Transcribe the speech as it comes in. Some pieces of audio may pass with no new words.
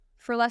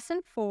For lesson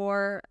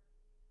 4,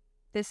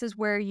 this is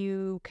where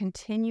you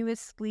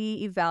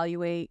continuously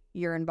evaluate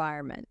your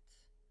environment.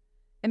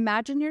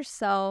 Imagine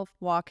yourself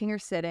walking or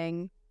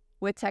sitting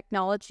with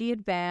technology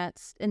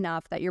advanced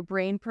enough that your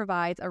brain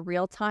provides a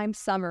real-time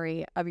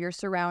summary of your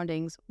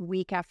surroundings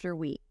week after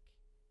week.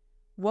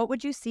 What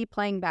would you see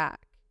playing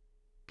back?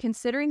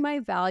 Considering my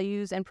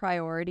values and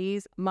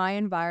priorities, my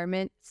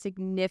environment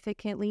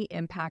significantly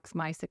impacts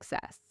my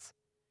success.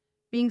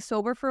 Being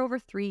sober for over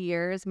 3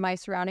 years, my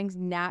surroundings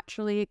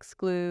naturally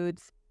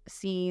excludes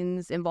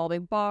scenes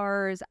involving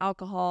bars,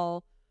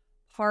 alcohol,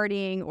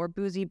 partying, or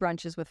boozy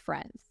brunches with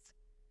friends.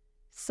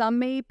 Some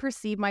may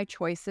perceive my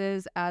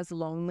choices as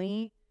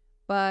lonely,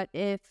 but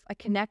if a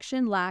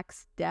connection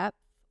lacks depth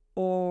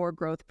or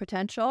growth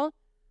potential,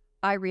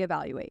 I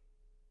reevaluate.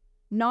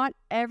 Not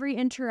every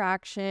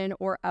interaction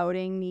or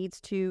outing needs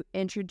to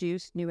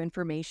introduce new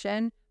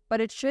information,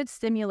 but it should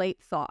stimulate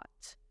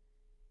thought.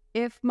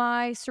 If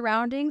my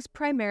surroundings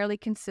primarily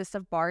consist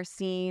of bar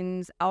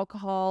scenes,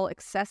 alcohol,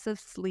 excessive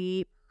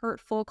sleep,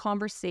 hurtful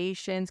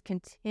conversations,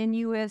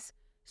 continuous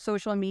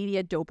social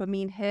media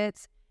dopamine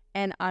hits,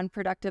 and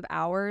unproductive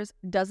hours,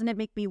 doesn't it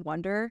make me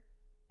wonder,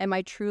 am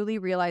I truly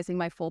realizing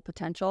my full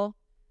potential?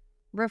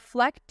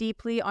 Reflect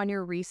deeply on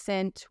your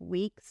recent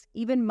weeks,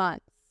 even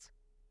months.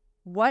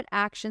 What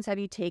actions have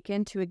you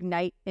taken to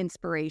ignite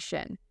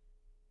inspiration?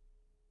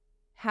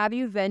 Have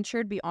you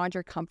ventured beyond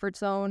your comfort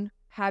zone?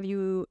 Have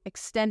you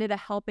extended a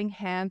helping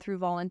hand through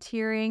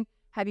volunteering?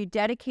 Have you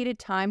dedicated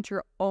time to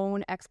your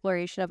own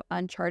exploration of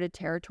uncharted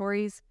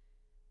territories?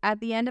 At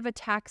the end of a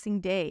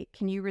taxing day,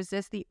 can you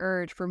resist the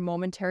urge for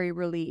momentary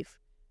relief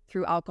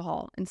through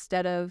alcohol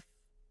instead of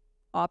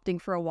opting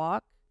for a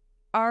walk?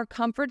 Our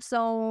comfort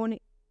zone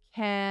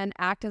can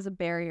act as a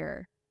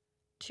barrier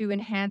to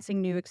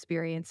enhancing new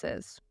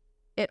experiences.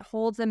 It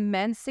holds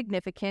immense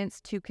significance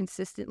to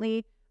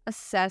consistently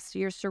assess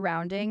your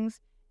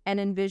surroundings and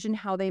envision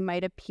how they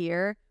might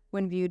appear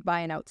when viewed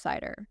by an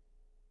outsider.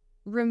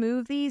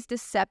 Remove these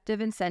deceptive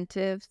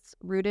incentives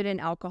rooted in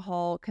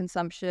alcohol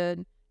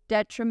consumption,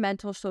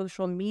 detrimental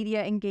social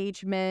media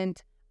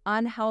engagement,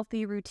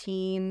 unhealthy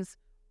routines,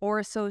 or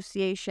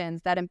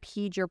associations that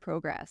impede your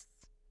progress.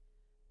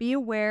 Be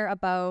aware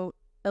about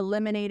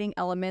eliminating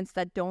elements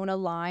that don't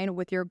align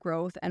with your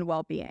growth and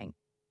well-being.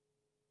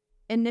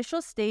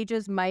 Initial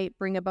stages might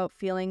bring about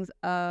feelings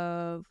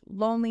of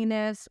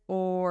loneliness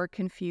or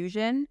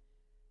confusion,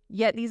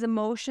 yet these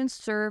emotions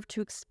serve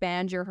to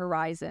expand your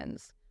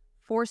horizons,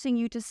 forcing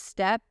you to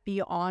step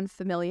beyond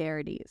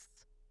familiarities.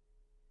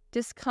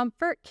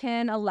 Discomfort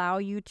can allow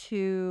you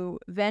to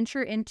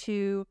venture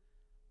into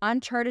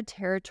uncharted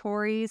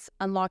territories,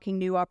 unlocking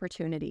new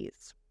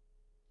opportunities.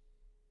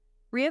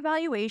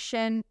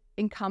 Reevaluation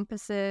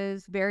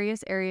encompasses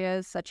various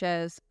areas such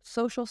as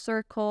social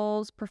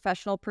circles,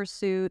 professional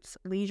pursuits,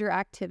 leisure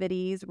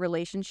activities,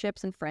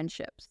 relationships, and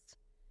friendships.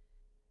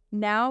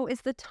 Now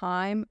is the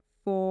time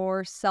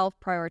for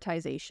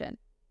self-prioritization.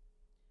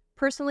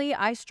 Personally,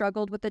 I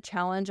struggled with the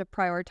challenge of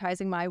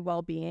prioritizing my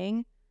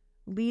well-being,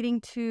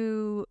 leading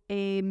to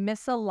a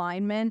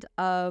misalignment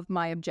of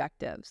my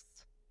objectives.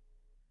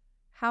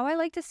 How I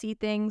like to see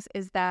things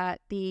is that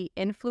the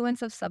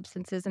influence of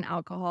substances and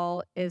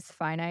alcohol is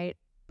finite,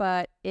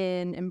 but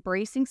in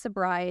embracing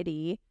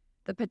sobriety,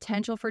 the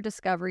potential for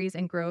discoveries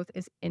and growth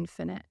is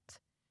infinite.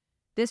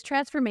 This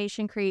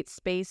transformation creates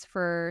space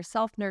for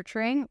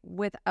self-nurturing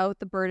without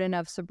the burden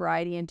of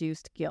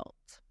sobriety-induced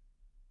guilt.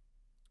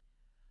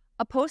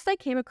 A post I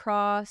came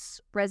across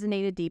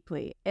resonated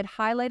deeply. It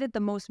highlighted the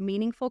most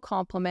meaningful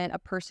compliment a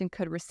person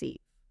could receive.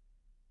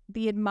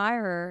 The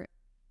admirer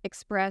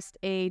expressed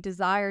a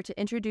desire to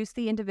introduce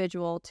the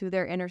individual to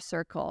their inner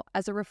circle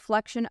as a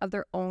reflection of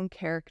their own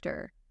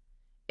character.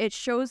 It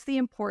shows the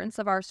importance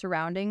of our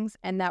surroundings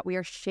and that we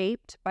are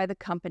shaped by the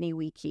company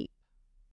we keep.